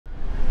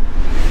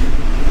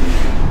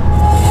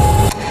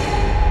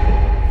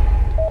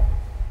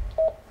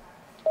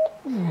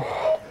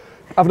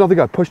Have another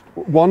go. Push.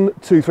 1,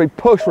 2, 3.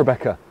 Push,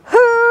 Rebecca.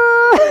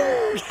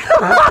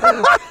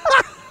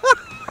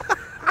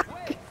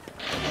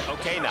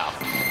 Okay, now,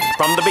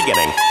 from the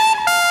beginning.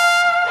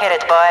 Hit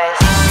it, boys.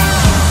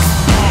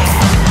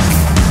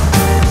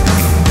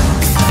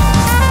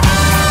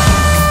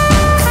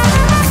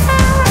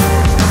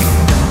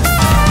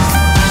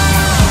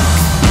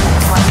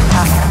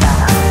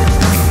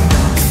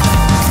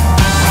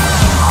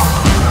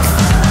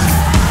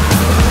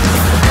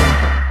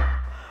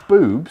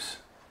 Boobs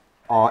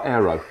are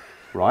aero,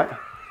 right?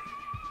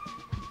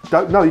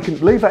 No, you can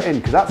leave that in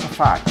because that's a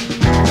fact.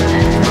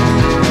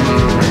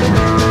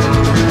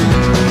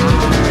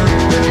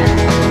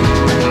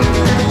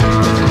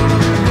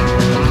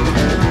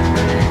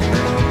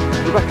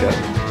 Rebecca,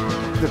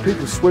 there are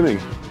people swimming.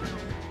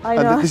 I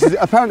know. And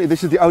apparently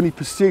this is the only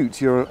pursuit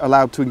you're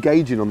allowed to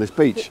engage in on this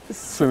beach.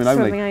 Swimming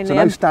only. So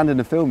no standing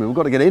and filming, we've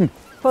got to get in.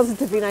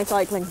 Positively no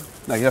cycling.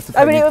 No, you have to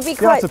pay me, it would be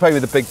you have to pay me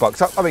the big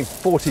bucks. I mean,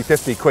 40,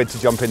 50 quid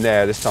to jump in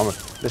there this time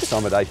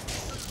of day.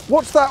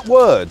 What's that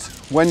word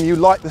when you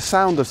like the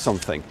sound of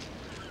something?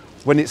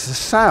 When it's a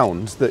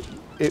sound that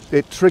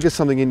it triggers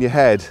something in your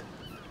head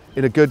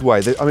in a good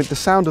way. I mean, the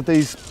sound of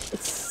these...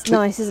 It's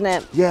nice, isn't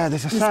it? Yeah,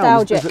 there's a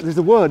nostalgic sound. There's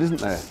a word,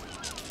 isn't there?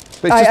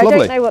 But it's I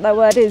lovely. don't know what that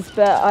word is,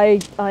 but I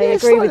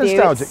agree with you.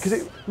 Nostalgic, because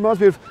it reminds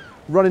me of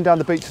running down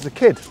the beach as a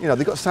kid. You know,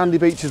 they've got sandy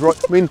beaches, right?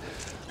 I mean,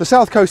 the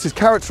south coast is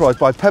characterised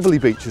by pebbly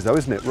beaches though,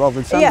 isn't it, rather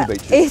than sandy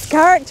beaches? It's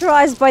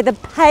characterised by the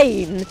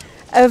pain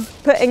of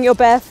putting your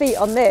bare feet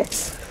on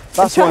this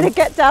and trying to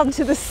get down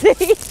to the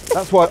sea.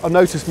 That's why I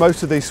noticed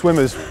most of these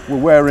swimmers were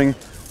wearing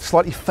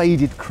slightly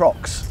faded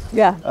Crocs.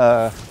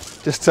 Yeah.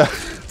 Just to...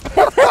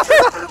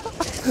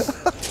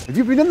 Have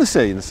you been in the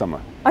sea in the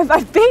summer?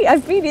 I've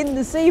been in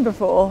the sea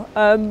before,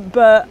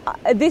 but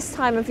this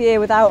time of year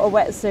without a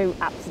wetsuit,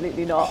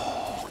 absolutely not.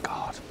 Oh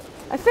God!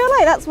 I feel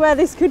like that's where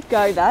this could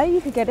go, though.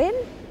 You could get in.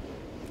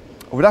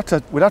 We'd have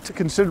to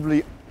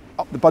considerably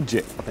up the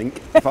budget, I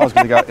think, if I was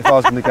going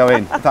to go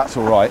in. If that's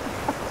all right.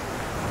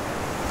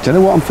 Do you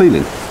know what I'm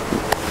feeling?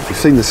 You've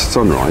seen the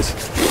sunrise.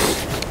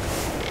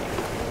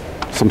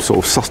 Some sort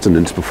of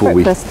sustenance before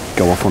breakfast. We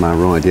go off on our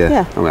ride.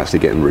 Yeah. I'm actually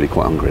getting really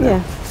quite hungry now.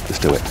 Yeah. Let's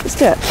do it. Let's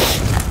do it.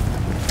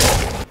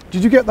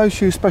 Did you get those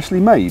shoes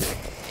specially made?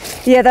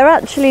 Yeah, they're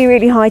actually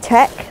really high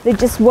tech. They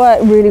just work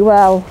really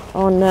well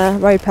on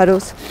road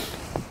pedals.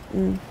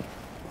 I'm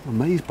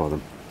amazed by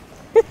them.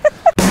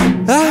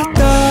 I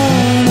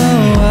don't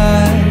know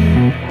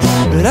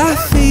why, but I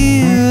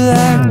feel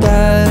like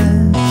that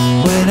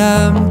when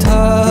I'm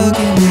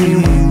talking to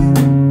you.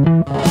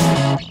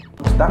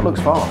 That looks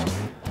fast.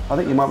 I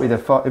think you might be the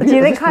fastest. Do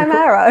you think I'm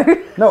aero?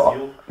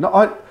 No,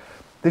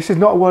 this is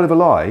not a word of a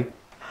lie.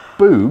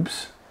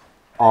 Boobs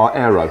are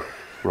aero,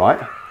 right?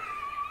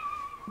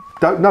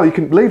 No, you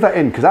can leave that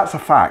in because that's a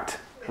fact.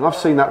 And I've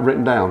seen that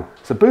written down.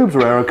 So boobs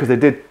are aero because they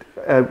did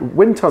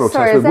wind tunnel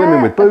tests with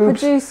women with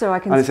boobs. Producer I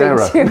can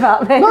speak to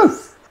about this? No,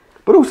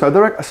 but also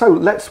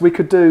we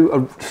could do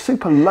a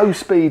super low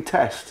speed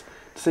test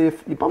to see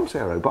if your bump's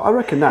aero. But I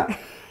reckon that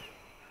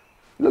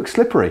you look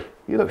slippery.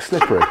 You look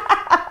slippery.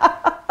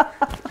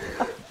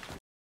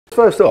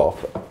 First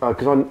off,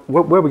 because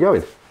where are we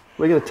going?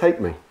 Where are you going to take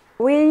me?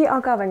 We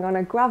are going on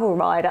a gravel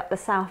ride up the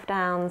South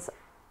Downs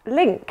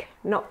Link,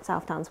 not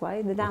South Downs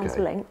Way, the Downs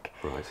Link.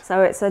 Right.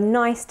 So it's a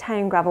nice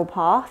tame gravel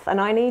path,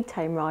 and I need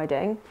tame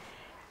riding.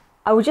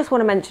 I would just want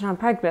to mention I'm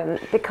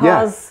pregnant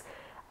because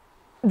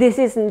this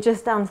isn't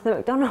just down to the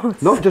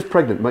McDonald's. Not just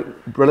pregnant,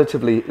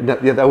 relatively,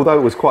 although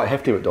it was quite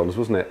hefty McDonald's,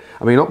 wasn't it?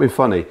 I mean, not being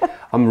funny,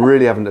 I'm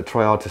really having to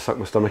try hard to suck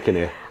my stomach in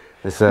here.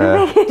 It's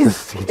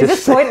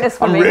just pointless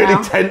for me now. I'm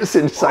really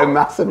tensing so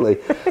massively.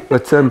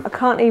 But I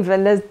can't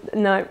even, I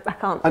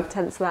can't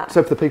tense that.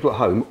 So for the people at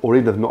home, or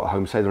even if they're not at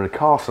home, say they're in a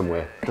car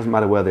somewhere, it doesn't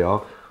matter where they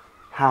are,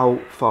 how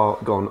far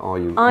gone are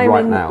you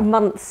right now? I'm in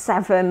month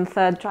 7,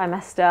 3rd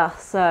trimester,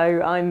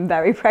 so I'm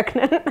very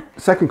pregnant.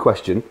 Second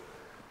question,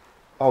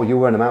 you're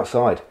wearing them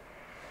outside.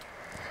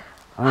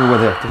 I don't know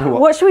whether...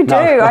 What should we do?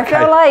 No, okay. I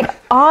feel like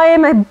I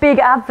am a big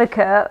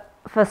advocate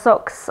for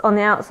socks on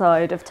the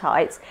outside of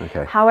tights.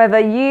 Okay. However,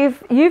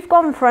 you've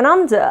gone for an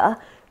under,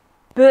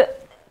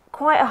 but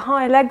quite a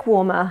high leg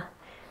warmer.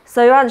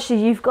 So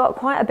actually, you've got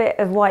quite a bit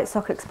of white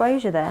sock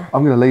exposure there.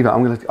 I'm going to leave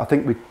it. I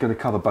think we're going to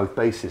cover both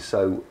bases,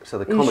 so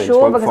the comments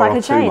sure? won't Because fire I can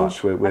off too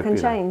change. much. I can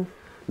change.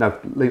 No,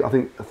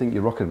 I think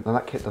you're rocking. And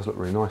that kit does look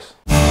really nice.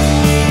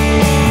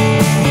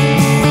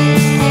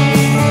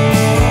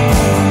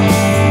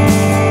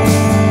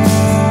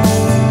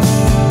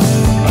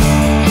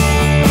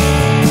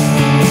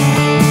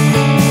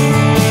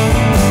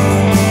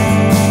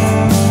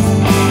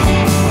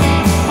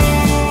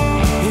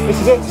 This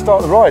is it,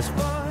 start the ride.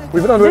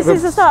 This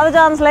is the start of the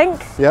Downs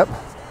Link. Yep.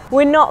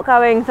 We're not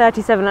going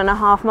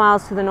 37.5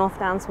 miles to the North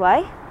Downs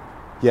Way.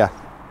 Yeah.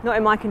 Not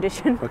in my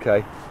condition.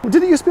 Okay. Well,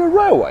 did it used to be a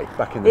railway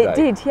back in the day? It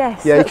did,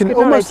 yes. Yeah, you can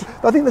almost,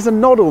 I think there's a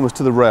nod almost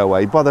to the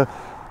railway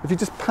if you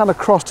just pan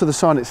across to the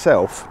sign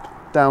itself,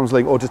 Downs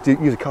Link, or just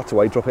use a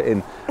cutaway, drop it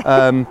in.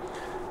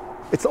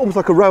 It's almost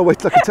like a railway,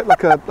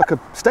 like a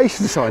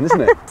station sign,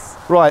 isn't it?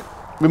 Right,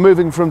 we're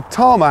moving from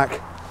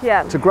tarmac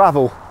Yeah. to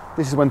gravel,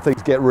 this is when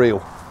things get real.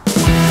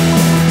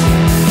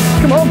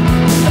 Come on,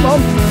 come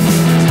on.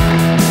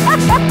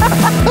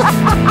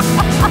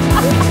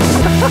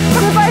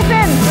 We're both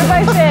in,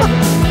 we're both in.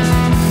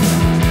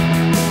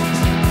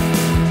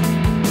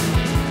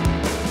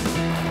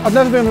 I've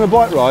never been on a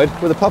bike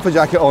ride with a puffer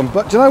jacket on,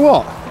 but do you know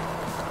what?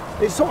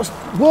 It sort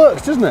of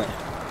works, doesn't it?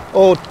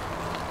 Or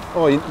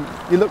you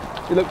look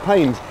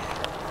pained.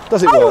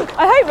 Does it work?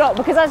 I hope not,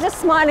 because I was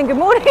just smiling good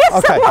morning at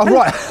Okay, someone. oh,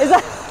 right.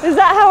 Is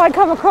that how I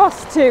come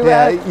across to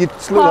Yeah, you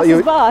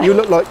look like you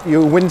look like you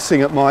were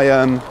wincing at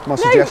my my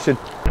suggestion.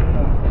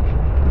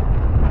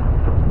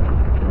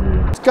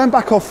 Just going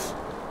back off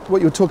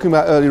what you were talking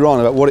about earlier on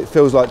about what it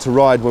feels like to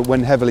ride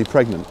when heavily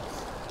pregnant.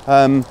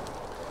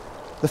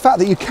 The fact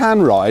that you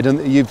can ride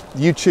and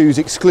you choose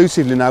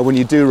exclusively now when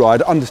you do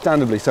ride,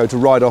 understandably so, to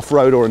ride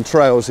off-road or on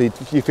trails, you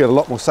feel a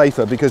lot more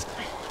safer, because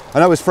I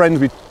know as friends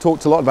we've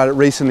talked a lot about it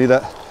recently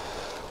that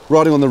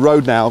riding on the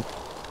road now,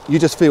 you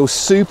just feel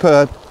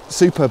super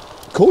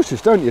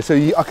cautious, don't you? So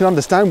I can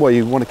understand why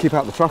you want to keep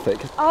out the traffic.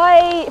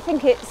 I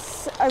think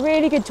it's a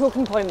really good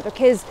talking point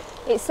because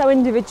it's so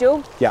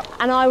individual. Yeah.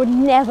 And I would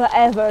never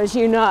ever, as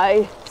you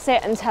know,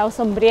 sit and tell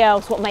somebody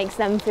else what makes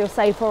them feel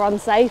safe or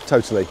unsafe.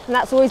 Totally. And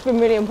that's always been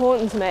really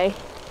important to me.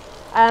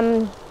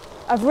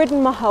 I've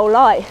ridden my whole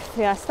life.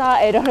 I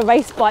started on a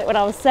race bike when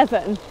I was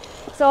 7,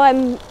 so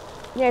I'm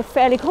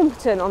fairly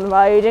competent on the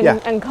road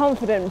and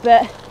confident.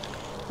 But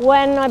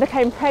when I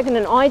became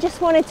pregnant, I just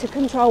wanted to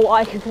control what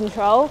I could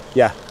control.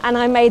 Yeah. And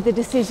I made the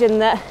decision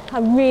that I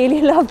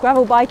really love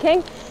gravel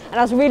biking, and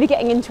I was really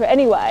getting into it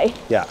anyway.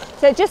 Yeah.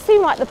 So it just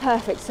seemed like the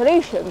perfect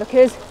solution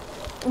because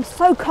I'm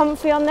so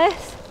comfy on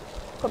this.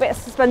 Got a bit of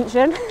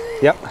suspension.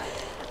 Yep.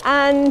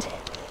 And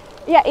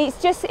yeah,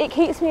 it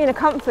keeps me in a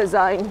comfort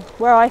zone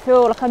where I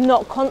feel like I'm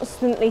not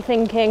constantly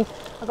thinking,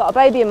 I've got a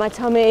baby in my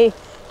tummy,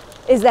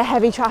 is there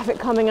heavy traffic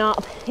coming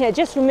up? Yeah, it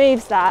just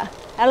removes that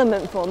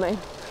element for me.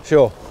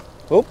 Sure.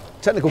 Oh,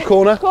 technical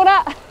corner.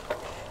 Corner.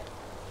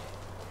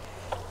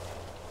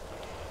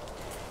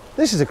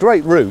 This is a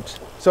great route.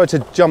 Sorry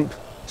to jump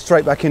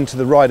straight back into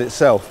the ride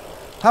itself.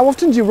 How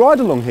often do you ride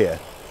along here?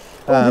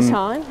 All the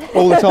time.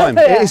 All the time.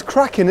 Yeah. It is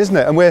cracking, isn't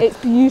it? And it's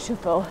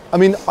beautiful. I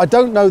mean, I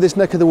don't know this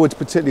neck of the woods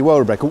particularly well,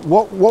 Rebecca.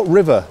 What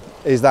river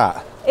is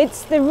that?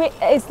 It's the.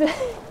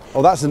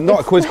 Oh, that's not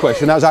a quiz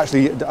question. That was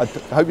actually. I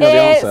hope you know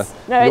the answer.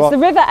 No, it's the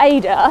River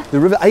Ada. The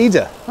River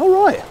Ada.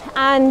 Oh right.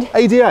 And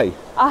ADA.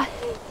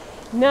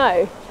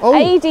 No. Oh.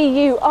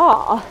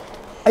 ADUR.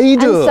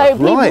 Ada. And so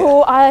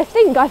people, right. I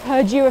think I've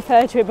heard you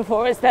refer to it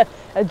before. It's the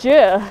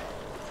adieu.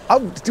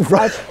 Oh,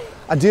 right.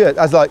 Adieu. I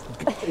was like,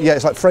 yeah,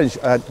 it's like French.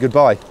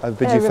 Goodbye. I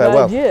bid you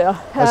farewell. Adieu.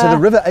 So the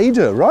River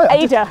Ada, right?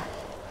 Ada.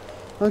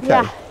 Okay.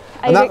 Yeah.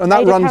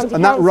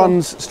 That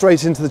runs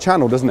straight into the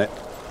channel, doesn't it?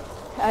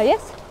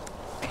 Yes.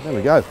 There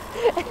we go.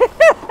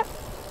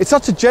 It's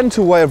such a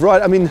gentle way of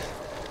riding. I mean,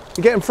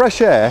 you're getting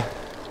fresh air.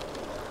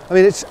 I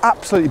mean, it's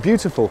absolutely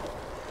beautiful.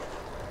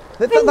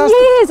 For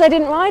years I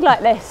didn't ride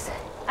like this,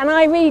 and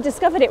I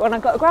rediscovered it when I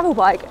got a gravel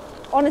bike,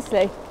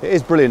 honestly. It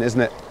is brilliant,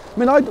 isn't it? I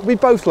mean, we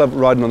both love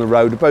riding on the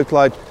road. We both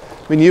like,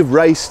 I mean, you've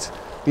raced,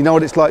 you know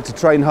what it's like to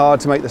train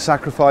hard, to make the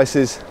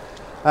sacrifices,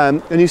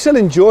 and you still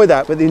enjoy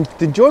that, but the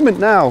enjoyment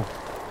now,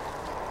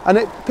 and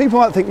people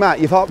might think, Matt,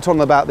 you've harped on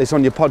about this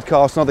on your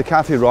podcast and other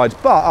cafe rides,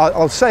 but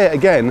I'll say it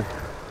again,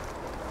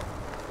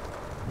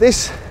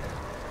 this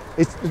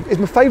is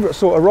my favourite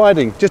sort of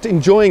riding, just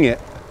enjoying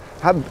it,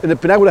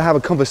 been able to have a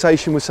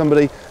conversation with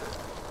somebody,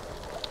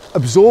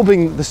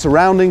 absorbing the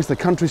surroundings, the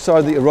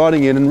countryside that you're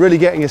riding in, and really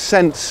getting a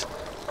sense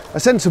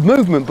of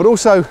movement, but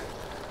also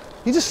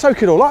you just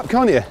soak it all up,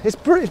 can't you? It's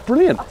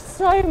brilliant.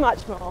 So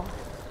much more.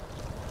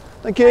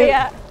 Thank you.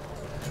 Yeah.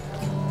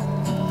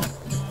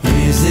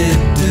 Is it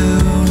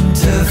doomed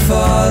to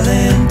fall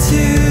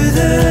into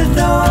the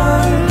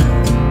norm?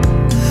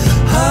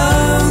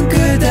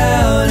 Hunker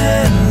down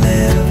and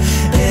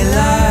live a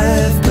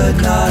life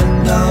but not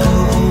know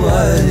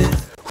what.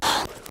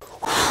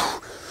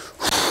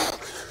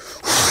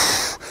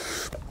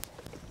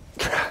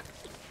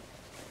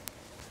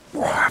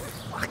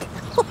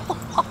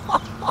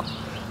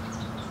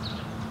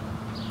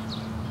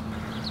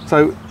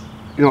 So, you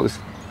know what this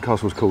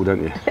castle's called,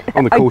 don't you?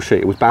 On the call sheet,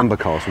 it was Bramber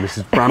Castle. This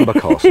is Bramber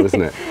Castle,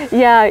 isn't it?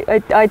 Yeah,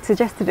 I'd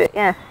suggested it,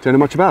 yeah. Do you know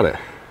much about it?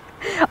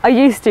 I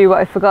used to, but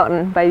I've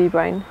forgotten, baby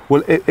brain.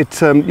 Well, it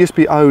used to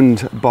be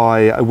owned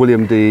by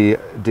William de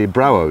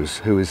Braows,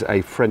 who is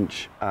a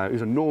French,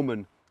 who's a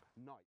Norman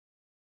knight.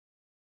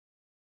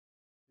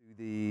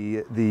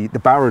 The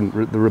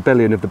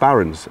rebellion of the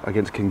barons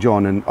against King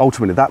John, and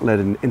ultimately that led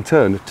in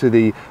turn to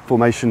the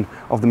formation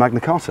of the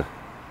Magna Carta.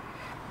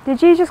 Did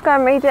you just go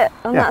and read it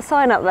on that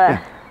sign up there?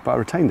 Yeah, but I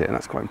retained it, and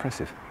that's quite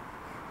impressive.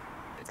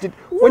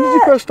 When did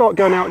you first start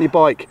going out on your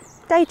bike?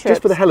 Day trips.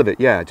 Just for the hell of it,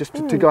 yeah, just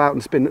to go out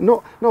and spin.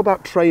 Not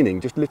about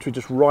training, just literally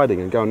just riding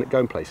and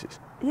going places.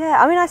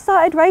 Yeah, I mean, I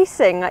started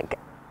racing like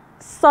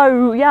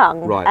so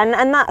young, right.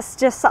 and that's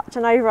just such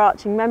an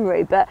overarching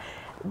memory. But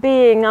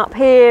being up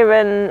here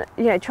and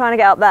trying to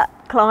get up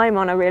that climb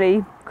on a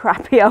really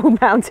crappy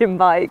old mountain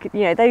bike.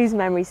 You know, those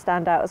memories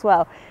stand out as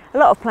well. A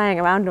lot of playing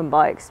around on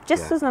bikes,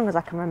 just as long as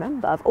I can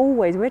remember. I've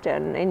always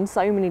ridden in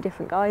so many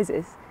different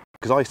guises.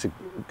 Because I used to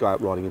go out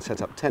riding and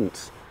set up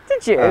tents.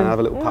 Did you? And have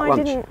a little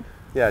packed lunch.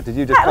 Yeah, did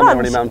you just Packed come here on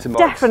lunch, any mountain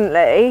bikes?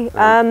 Definitely,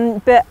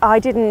 but I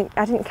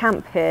didn't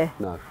camp here.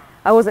 No.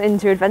 I wasn't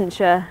into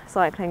adventure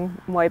cycling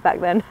way back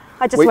then.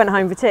 I just went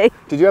home for tea.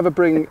 Did you ever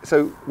bring,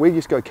 so we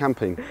used to go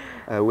camping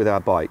with our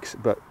bikes,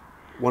 but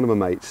one of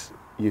my mates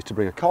used to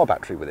bring a car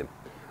battery with him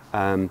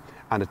and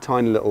a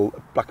tiny little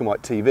black and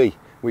white TV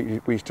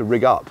we used to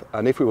rig up,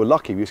 and if we were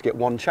lucky we used to get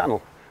one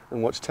channel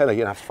and watch telly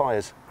and have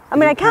fires. I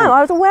mean,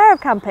 I was aware of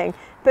camping,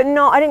 but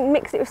I didn't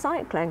mix it with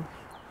cycling.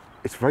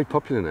 It's very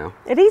popular now.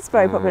 It is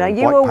very popular.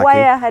 You were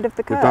way ahead of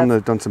the curve.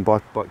 We've done some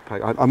bike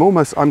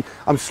packing.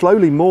 I'm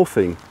slowly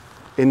morphing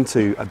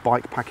into a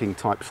bike packing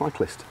type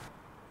cyclist.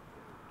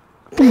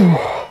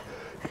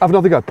 Have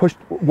another go. Push.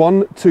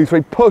 1, 2,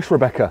 3. Push,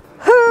 Rebecca.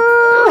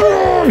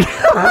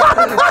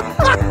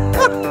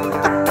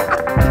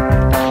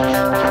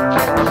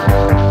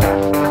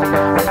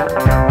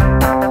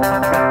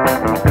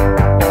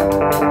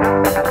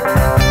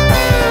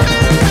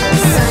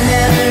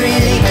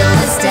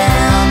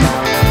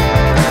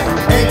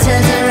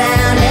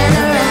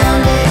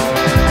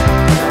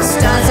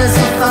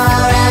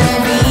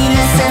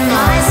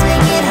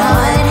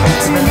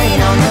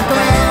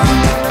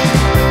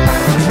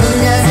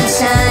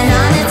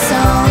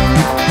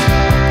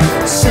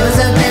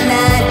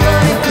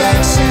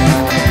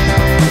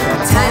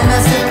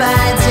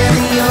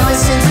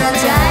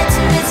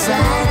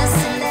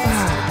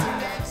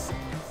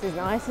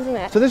 Isn't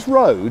it? So this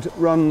road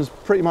runs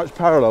pretty much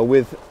parallel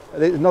with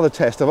another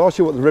test. I've asked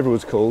you what the river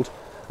was called.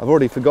 I've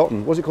already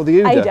forgotten. What's it called? The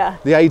Uda? Ada.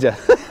 The Ada.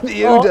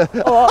 The Uda.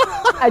 Or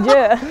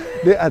Adieu.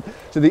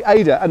 So the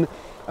Ada. And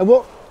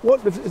what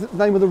is the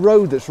name of the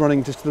road that's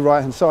running just to the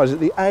right hand side? Is it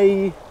the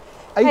A8?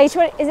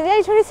 A20, is it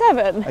the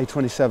A27?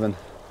 A27.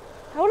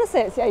 I want to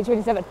say it's the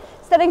A27.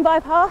 Stelling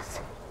bypass.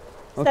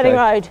 Stelling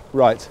Road.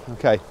 Right,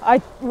 okay.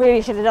 I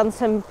really should have done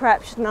some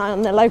prep, shouldn't I,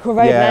 on the local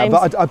road names. Yeah,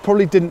 but I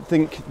probably didn't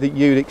think that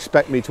you'd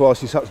expect me to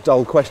ask you such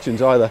dull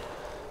questions either.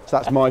 So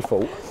that's my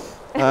fault.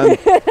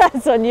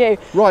 That's on you.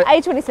 Right.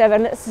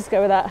 A27, let's just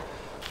go with that.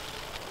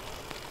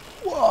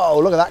 Whoa,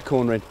 look at that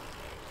cornering.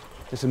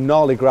 There's some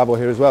gnarly gravel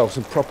here as well,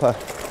 some proper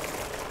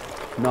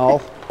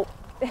gnarl.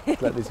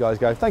 Let these guys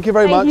go. Thank you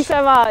very much. Thank you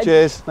so much.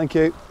 Cheers, thank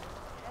you.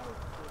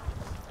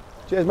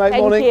 Cheers, mate.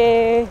 Morning.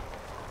 Thank you.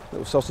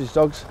 Little sausage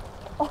dogs.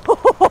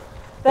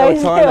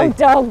 Those little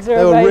dogs are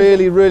They were amazing.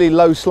 really, really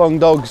low slung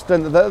dogs.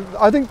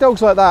 I think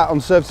dogs like that on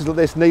surfaces like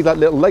this need like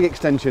little leg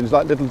extensions,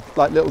 like little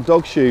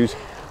dog shoes.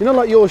 You know,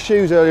 like your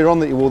shoes earlier on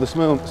that you wore this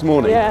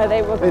morning? Yeah,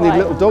 they were They need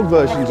little dog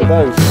versions of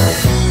those.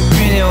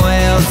 Pretty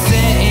well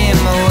set in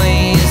my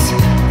ways.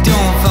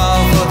 Don't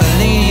fall for the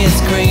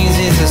latest craze,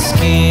 it's a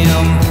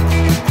scam.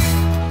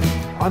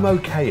 I'm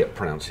okay at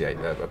pronunciation.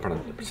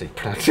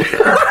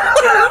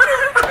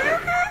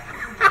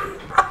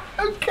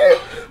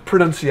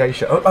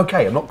 Pronunciation.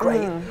 Okay, I'm not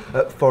great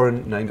at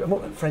foreign names. I'm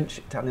not French,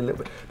 Italian a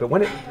little bit. But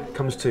when it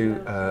comes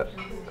to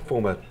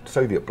former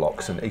Soviet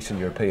blocs and Eastern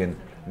European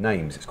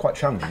names, it's quite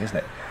challenging, isn't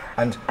it?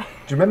 And do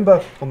you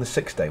remember on the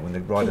 6th day when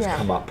the riders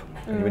come up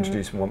and you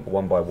introduce them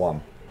one by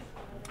one?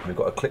 We've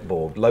got a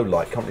clipboard, low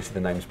light, can't really see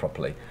the names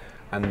properly.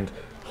 And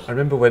I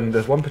remember when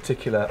there's one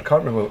particular, I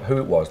can't remember who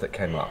it was that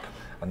came up.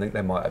 I think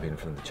they might have been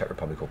from the Czech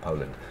Republic or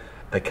Poland.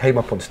 They came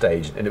up on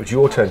stage and it was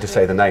your turn to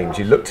say the names.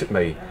 You looked at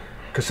me.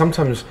 Because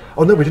sometimes,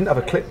 oh no, we didn't have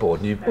a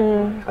clipboard,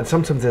 and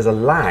sometimes there's a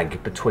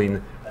lag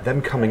between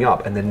them coming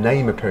up and their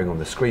name appearing on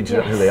the screen, so you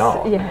don't know who they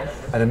are.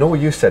 Yes. And then all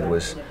you said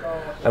was,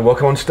 and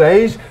welcome on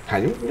stage,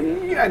 and I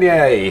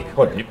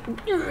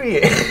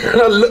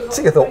looked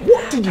at you and thought,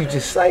 what did you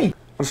just say? On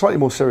a slightly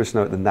more serious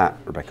note than that,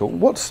 Rebecca,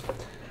 what's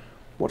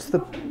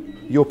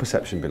your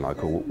perception been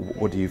like, or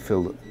what do you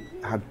feel,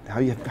 how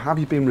have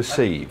you been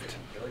received?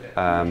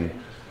 And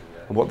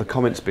what the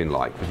comments been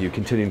like with you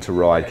continuing to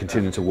ride,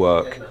 continuing to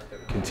work,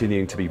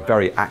 continuing to be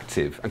very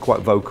active and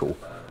quite vocal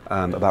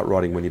about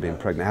riding when you've been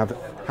pregnant.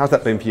 How's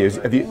that been for you?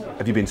 Have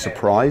you been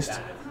surprised,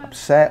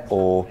 upset,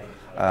 or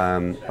I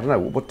don't know,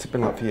 what's it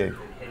been like for you?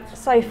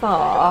 So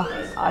far,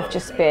 I've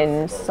just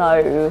been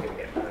so,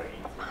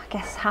 I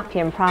guess, happy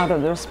and proud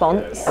of the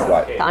response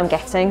that I'm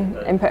getting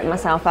in putting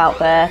myself out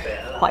there,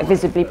 quite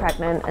visibly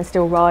pregnant and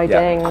still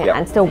riding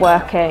and still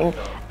working.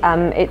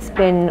 It's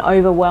been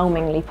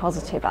overwhelmingly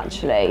positive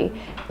actually,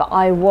 but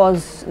I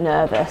was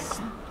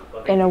nervous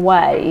in a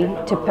way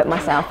to put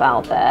myself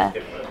out there,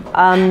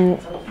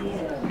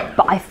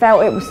 but I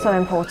felt it was so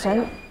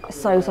important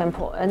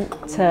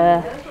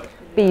to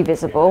be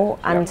visible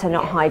and to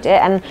not hide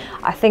it, and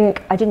I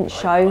think I didn't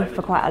show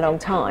for quite a long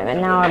time,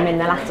 and now I'm in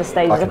the latter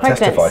stages of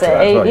pregnancy.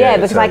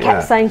 Because I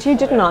kept saying to you,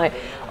 didn't I,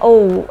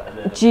 oh,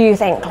 do you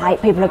think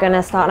like people are going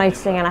to start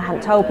noticing, and I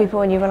hadn't told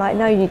people, and you were like,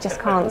 no, you just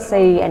can't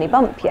see any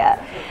bump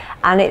yet.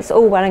 And it's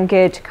all well and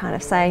good kind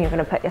of saying you're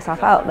going to put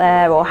yourself out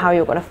there or how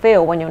you're going to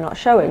feel when you're not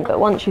showing, but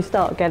once you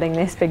start getting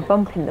this big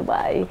bump in the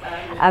way,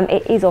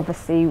 it is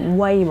obviously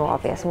way more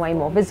obvious and way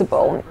more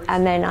visible.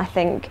 And then I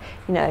think,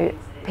 you know,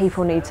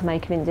 people need to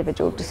make an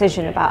individual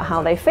decision about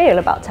how they feel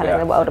about telling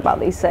the world about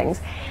these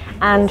things.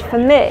 And for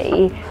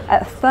me,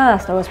 at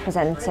first I was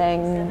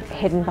presenting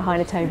hidden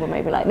behind a table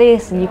maybe like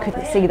this, and you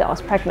couldn't see that I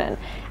was pregnant.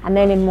 And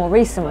then in more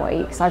recent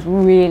weeks I've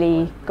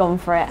really gone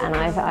for it, and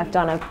I've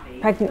done a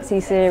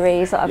pregnancy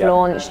series that I've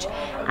launched,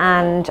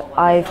 and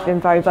I've been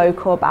very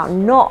vocal about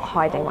not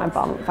hiding my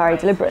bump very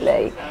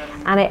deliberately,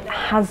 and it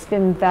has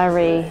been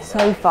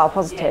so far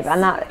positive,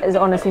 and that has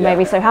honestly made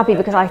me so happy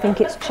because I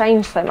think it's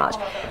changed so much.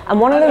 And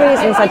one of the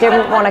reasons I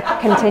didn't want to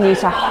continue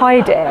to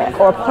hide it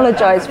or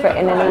apologise for it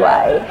in any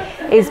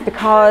way is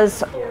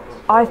because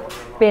I've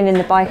been in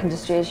the bike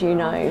industry, as you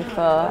know,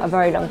 for a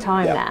very long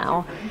time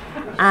now.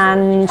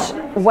 And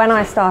when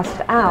I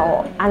started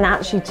out, and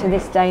actually to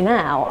this day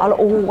now, I'll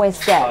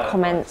always get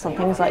comments on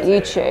things like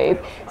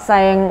YouTube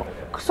saying,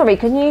 sorry,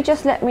 can you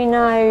just let me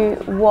know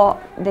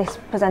what this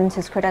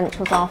presenter's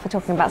credentials are for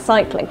talking about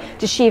cycling?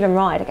 Does she even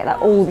ride? I get that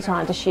all the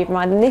time. Does she even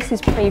ride? And this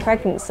is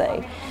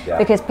pre-pregnancy,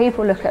 because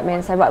people look at me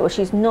and say, right, well,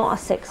 she's not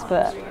a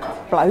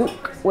 6-foot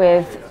bloke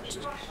with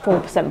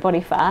 4%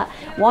 body fat.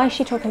 Why is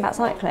she talking about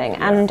cycling?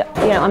 And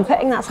you know, I'm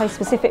putting that so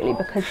specifically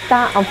because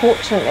that,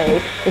 unfortunately,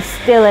 is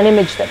still an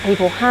image that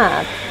people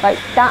have. Like,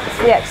 that's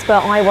the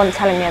expert I want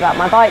telling me about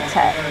my bike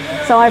tech.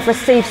 So I've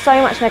received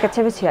so much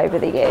negativity over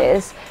the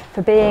years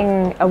for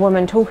being a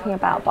woman talking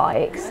about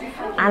bikes,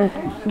 and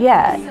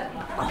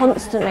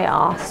constantly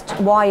asked,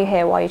 why are you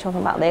here? Why are you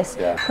talking about this?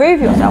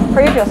 Prove yourself,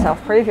 prove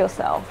yourself, prove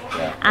yourself.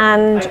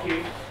 And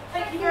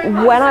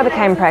when I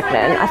became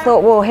pregnant, I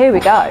thought, well, here we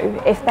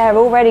go. If they're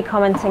already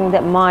commenting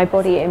that my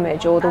body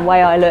image or the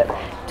way I look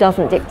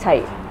doesn't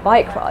dictate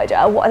bike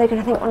rider, what are they going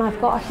to think when I've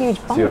got a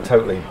huge bump in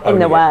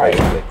the way?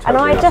 And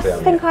I just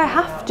think I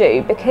have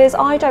to, because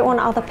I don't want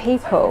other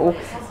people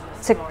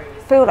to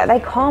feel like they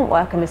can't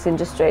work in this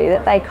industry,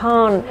 that they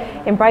can't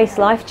embrace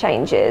life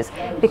changes,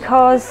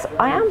 because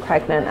I am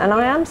pregnant and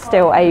I am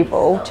still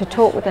able to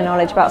talk with the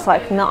knowledge about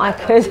cycling that I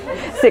could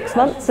 6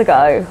 months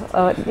ago,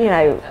 or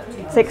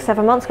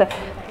 6-7 months ago.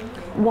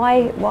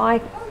 Why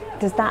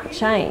does that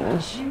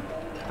change?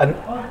 And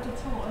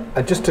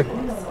just to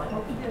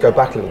go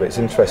back a little bit, it's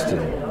interesting,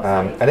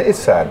 and it is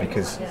sad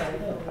because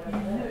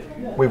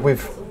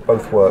we've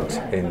both worked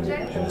in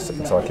the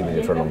cycling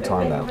media for a long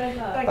time now,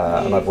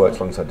 and I've worked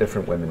alongside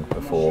different women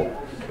before.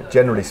 But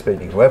generally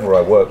speaking, whoever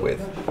I work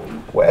with,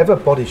 whatever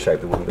body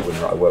shape the women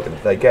that I work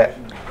with,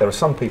 there are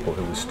some people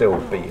who will still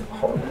be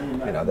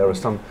horrible. You know,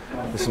 there's some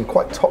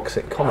quite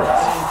toxic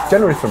comments,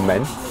 generally from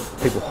men,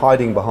 people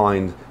hiding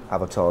behind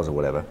avatars or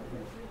whatever,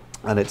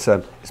 and it's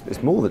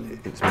more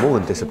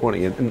than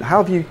disappointing. And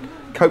how have you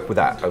coped with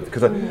that?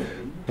 Because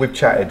we've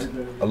chatted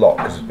a lot,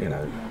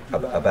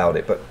 about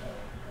it, but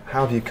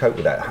how have you coped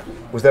with that?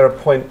 Was there a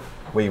point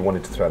where you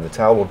wanted to throw in the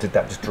towel, or did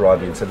that just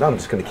drive you and say, no, I'm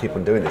just going to keep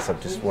on doing this? I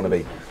just want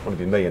to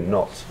be me and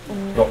not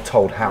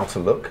told how to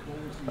look.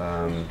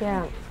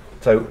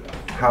 So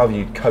how have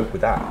you coped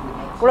with that?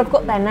 Well, I've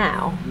got there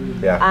now,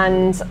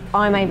 and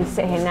I'm able to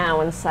sit here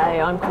now and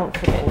say I'm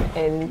confident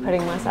in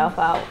putting myself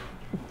out,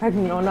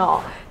 pregnant or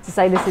not, to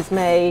say this is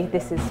me,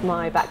 this is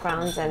my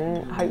background,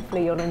 and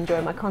hopefully you'll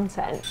enjoy my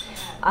content.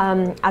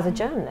 As a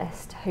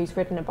journalist who's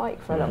ridden a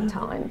bike for a long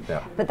time,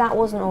 but that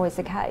wasn't always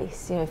the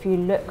case. You know, if you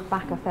look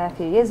back a fair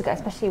few years ago,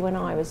 especially when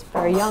I was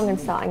very young and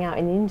starting out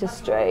in the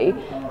industry,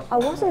 I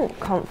wasn't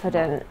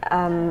confident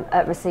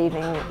at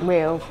receiving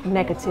real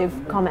negative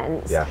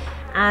comments.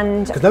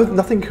 And because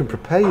nothing can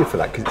prepare you for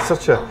that,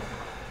 because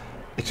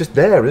it's just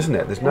there, isn't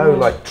it? There's no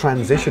like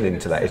transition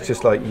into that. It's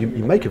just like you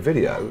make a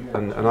video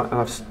and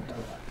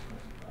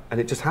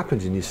it just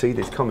happens, and you see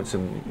these comments,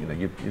 and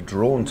you're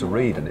drawn to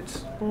read, and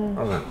it's I don't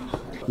know.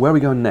 Where are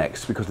we going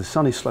next? Because the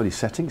sun is slowly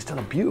setting. It's still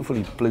a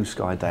beautifully blue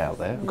sky day out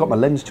there. I've got my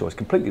lens choice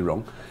completely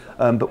wrong,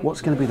 but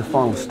what's going to be the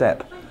final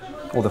step,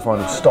 or the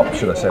final stop,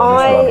 should I say?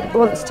 I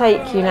want to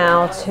take you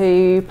now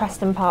to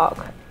Preston Park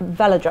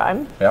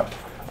Velodrome.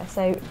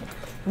 So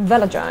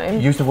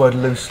Velodrome. Use the word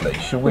loosely.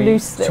 Should we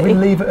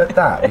leave it at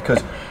that?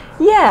 Because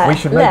we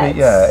should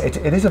maybe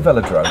it is a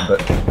velodrome,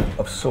 but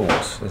of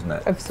sorts, isn't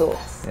it? Of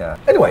sorts. Yeah.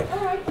 Anyway,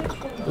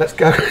 let's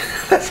go.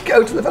 Let's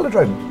go to the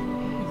velodrome.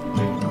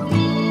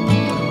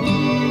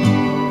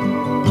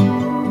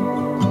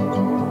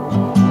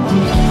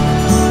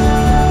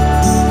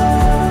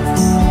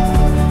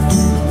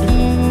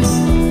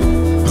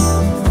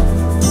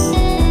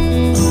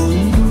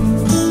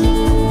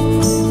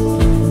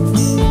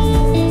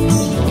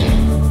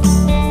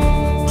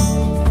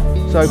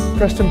 So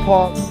Preston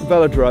Park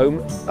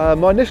Velodrome.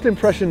 My initial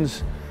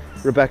impressions,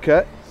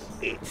 Rebecca,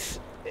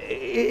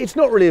 it's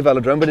not really a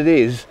velodrome, but it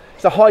is.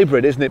 It's a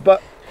hybrid, isn't it?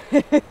 But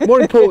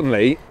more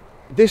importantly,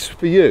 this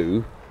for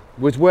you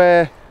was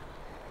where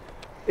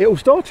it all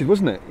started,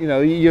 wasn't it? You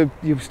know,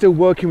 you're still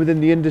working within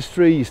the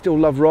industry, you still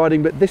love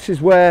riding, but this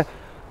is where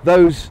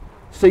those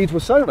seeds were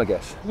sown, I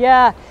guess.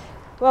 Yeah.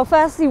 Well,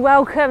 firstly,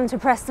 welcome to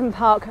Preston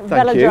Park Thank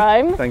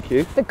Velodrome. you. Thank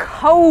you. The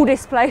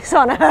coldest place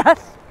on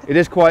earth. It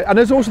is quite, and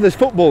there's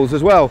footballs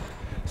as well.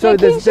 So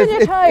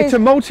Yeah, it's a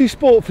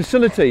multi-sport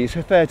facility, it's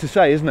fair to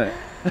say, isn't it?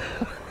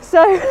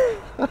 So,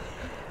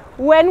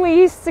 when we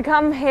used to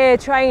come here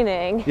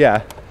training,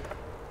 Yeah.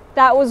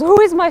 that was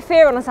always my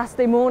fear on a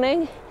Saturday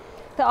morning,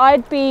 that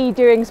I'd be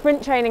doing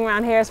sprint training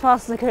around here as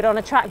fast as I could on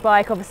a track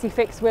bike, obviously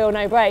fixed wheel,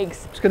 no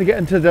brakes. Just going to get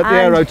into the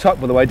aero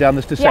tuck, by the way, down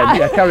this descent.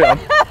 Yeah, carry on.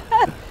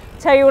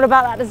 Tell you all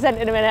about that descent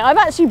in a minute. I'm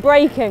actually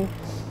braking,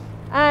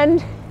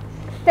 and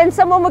then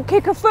someone would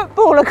kick a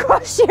football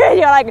across you, and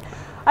you're like,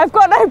 I've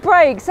got no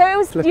brakes. So it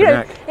was, Flipping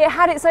heck. it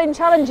had its own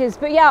challenges.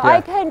 But yeah,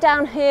 I came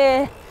down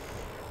here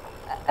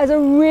as a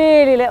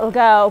really little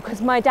girl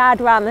because my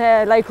dad ran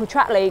the local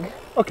track league.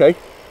 Okay.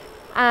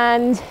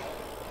 And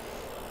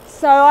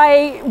so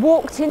I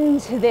walked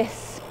into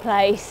this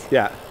place,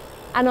 Yeah.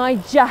 and I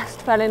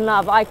just fell in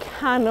love. I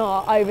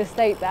cannot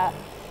overstate that.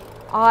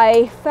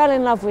 I fell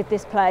in love with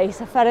this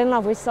place. I fell in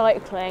love with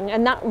cycling,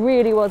 and that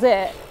really was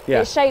it. Yeah.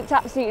 It shaped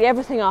absolutely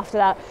everything after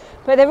that.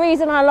 But the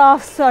reason I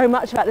laugh so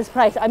much about this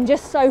place, I'm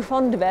just so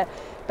fond of it.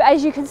 But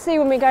as you can see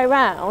when we go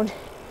round,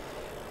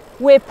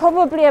 we're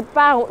probably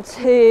about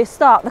to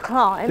start the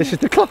climb. This is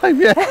the climb,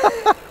 yeah.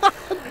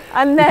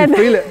 And You then can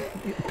feel it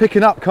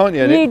picking up, can't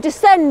you? you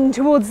descend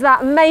towards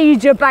that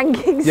major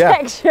banking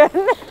section.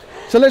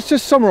 So let's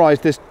just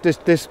summarise this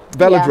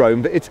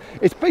velodrome. But it's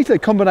basically a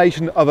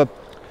combination of a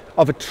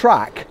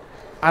track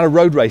and a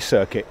road race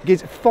circuit.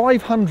 It's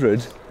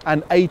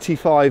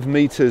 585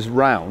 metres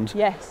round,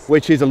 Yes.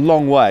 which is a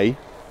long way.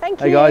 Thank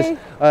Hey you. guys,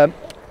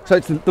 so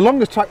it's the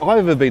longest track I've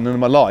ever been in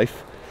my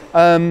life.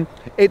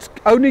 It's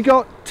only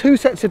got 2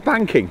 sets of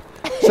banking.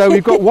 So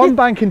we've got one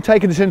banking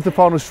taking us into the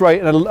final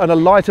straight and a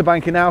lighter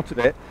banking out of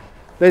it.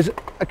 There's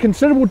a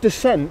considerable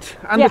descent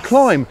and a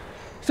climb.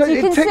 So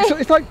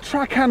it's like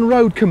track and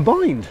road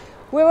combined.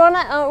 We're on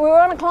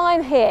a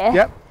climb here.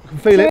 Yep, I can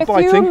feel it If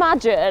biting. you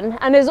imagine,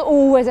 and there's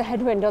always a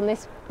headwind on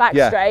this back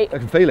straight. I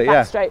can feel it,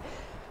 back straight.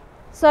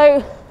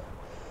 So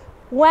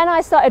when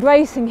I started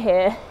racing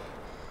here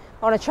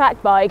on a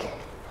track bike,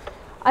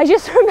 I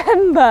just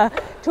remember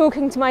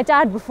talking to my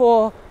dad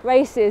before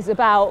races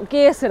about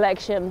gear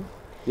selection.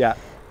 Yeah.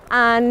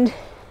 And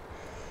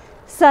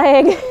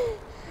saying,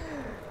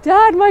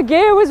 Dad, my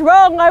gear was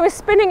wrong. I was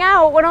spinning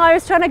out when I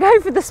was trying to go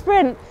for the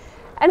sprint.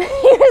 And he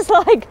was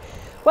like,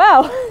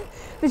 well,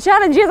 the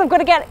challenge is I've got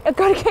to get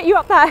you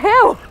up that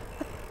hill.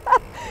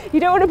 You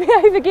don't want to be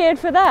overgeared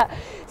for that.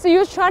 So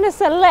you're trying to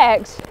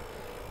select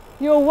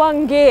your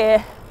one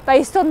gear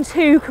based on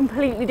 2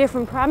 completely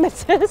different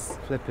parameters.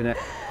 Flipping it.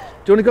 Do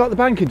you want to go up the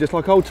banking just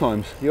like old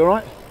times? You all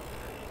right?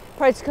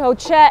 Protocol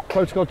check.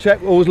 Protocol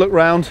check, always look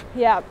round.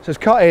 Yeah. So it's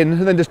cut in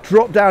and then just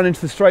drop down into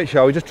the straight,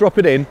 shall we? Just drop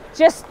it in.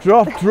 Just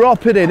drop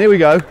it in, here we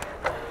go.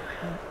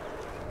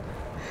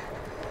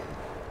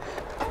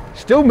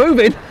 Still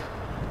moving.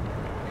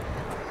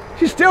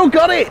 She's still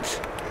got it.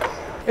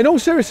 In all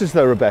seriousness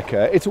though,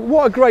 Rebecca,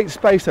 what a great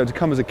space though to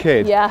come as a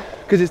kid. Yeah.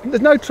 Because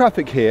there's no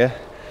traffic here.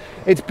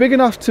 It's big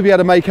enough to be able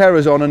to make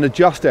errors on and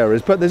adjust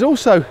errors, but there's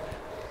also,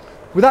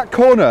 with that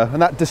corner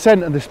and that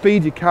descent and the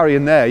speed you carry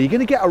in there, you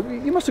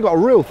must have got a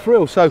real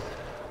thrill. So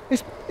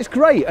it's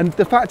great, and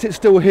the fact it's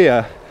still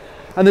here,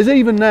 and there's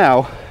even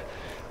now,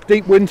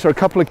 deep winter, a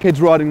couple of kids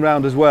riding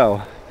around as well.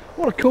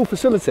 What a cool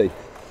facility.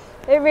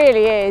 It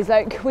really is.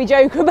 Like, we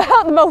joke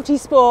about the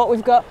multi-sport.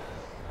 We've got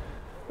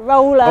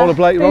roller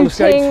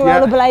skates,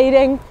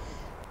 rollerblading.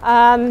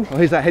 Oh,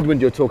 here's that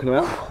headwind you're talking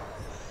about.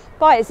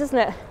 Bites, isn't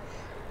it?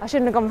 I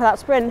shouldn't have gone for that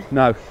sprint.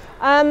 No.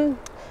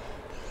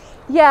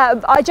 Yeah,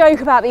 I joke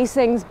about these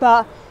things,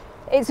 but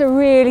it's a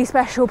really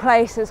special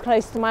place that's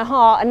close to my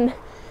heart, and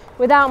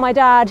without my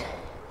dad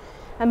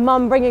and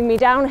mum bringing me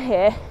down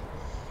here,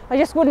 I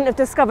just wouldn't have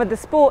discovered the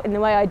sport in the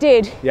way I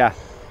did. Yeah.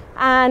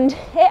 And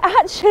it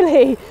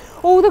actually,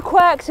 all the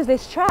quirks of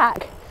this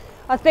track,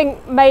 I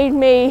think made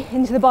me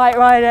into the bike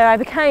rider I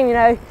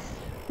became,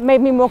 made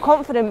me more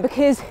confident,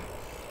 because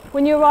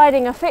when you're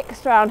riding a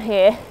fixed around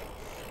here,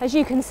 as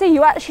you can see,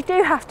 you actually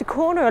do have to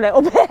corner a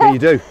little bit. Yeah, you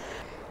do.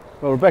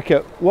 Well,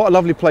 Rebecca, what a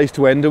lovely place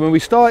to end. And when we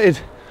started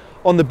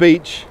on the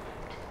beach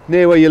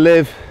near where you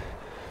live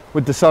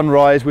with the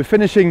sunrise, we're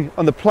finishing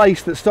on the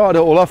place that started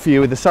it all off for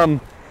you with the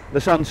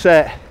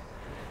sunset.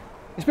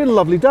 It's been a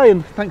lovely day,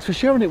 and thanks for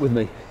sharing it with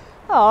me.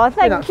 Oh,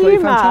 thank you, Matt.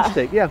 Absolutely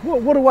fantastic. Yeah,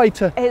 what a way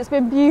to It's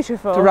been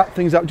beautiful. to wrap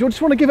things up. Do you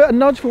just want to give it a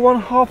nudge for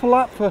half a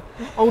lap for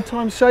old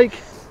time's sake?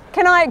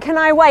 Can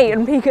I wait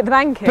and peek at the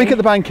banking? Peek at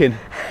the banking.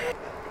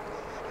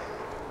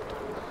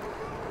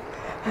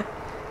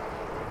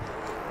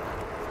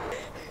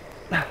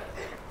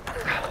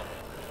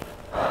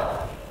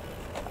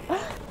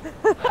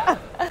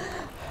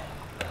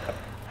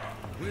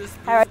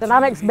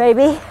 Aerodynamics,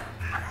 baby.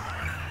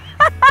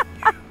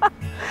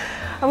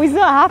 And we're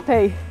not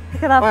happy.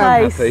 Look at that I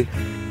am face.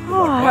 happy.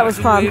 Oh, that was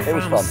fun. It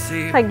was fun.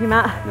 Thank you,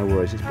 Matt. No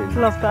worries, it's been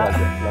Love that.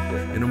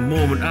 Lovely. In a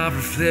moment of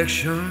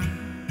reflection,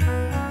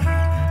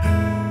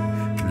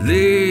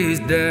 lays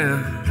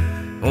down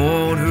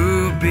on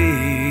her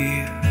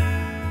bed.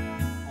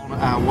 On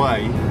our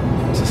way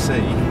to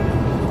see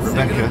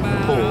Rebecca,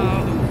 Paul,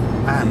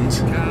 and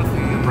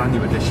the brand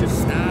new addition,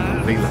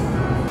 Vila.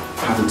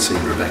 I haven't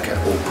seen Rebecca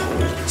or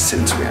Paul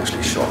since we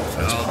actually shot the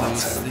first part,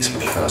 so this is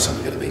the first time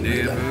we're going to be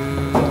Vila.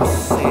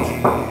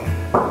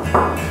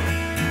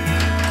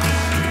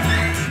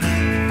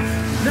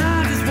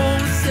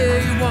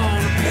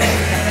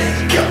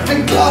 Got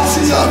big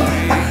glasses on!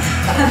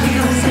 Have you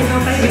come to save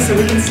our baby so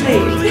we can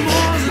sleep?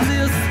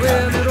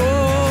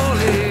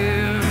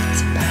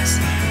 It's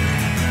embarrassing.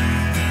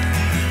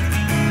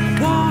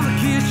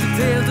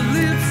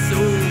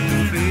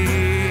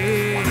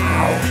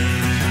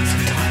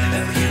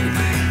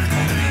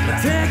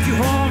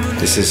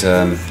 This is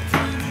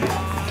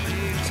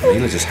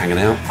Vila just hanging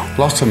out.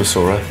 Last time I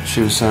saw her,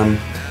 she was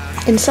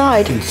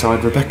Inside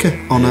Rebecca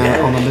on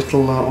a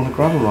little on a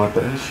gravel ride,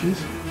 but there she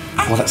is.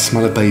 Oh, that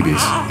smell of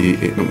babies.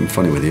 It not been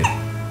funny with you.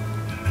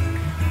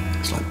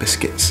 It's like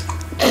biscuits.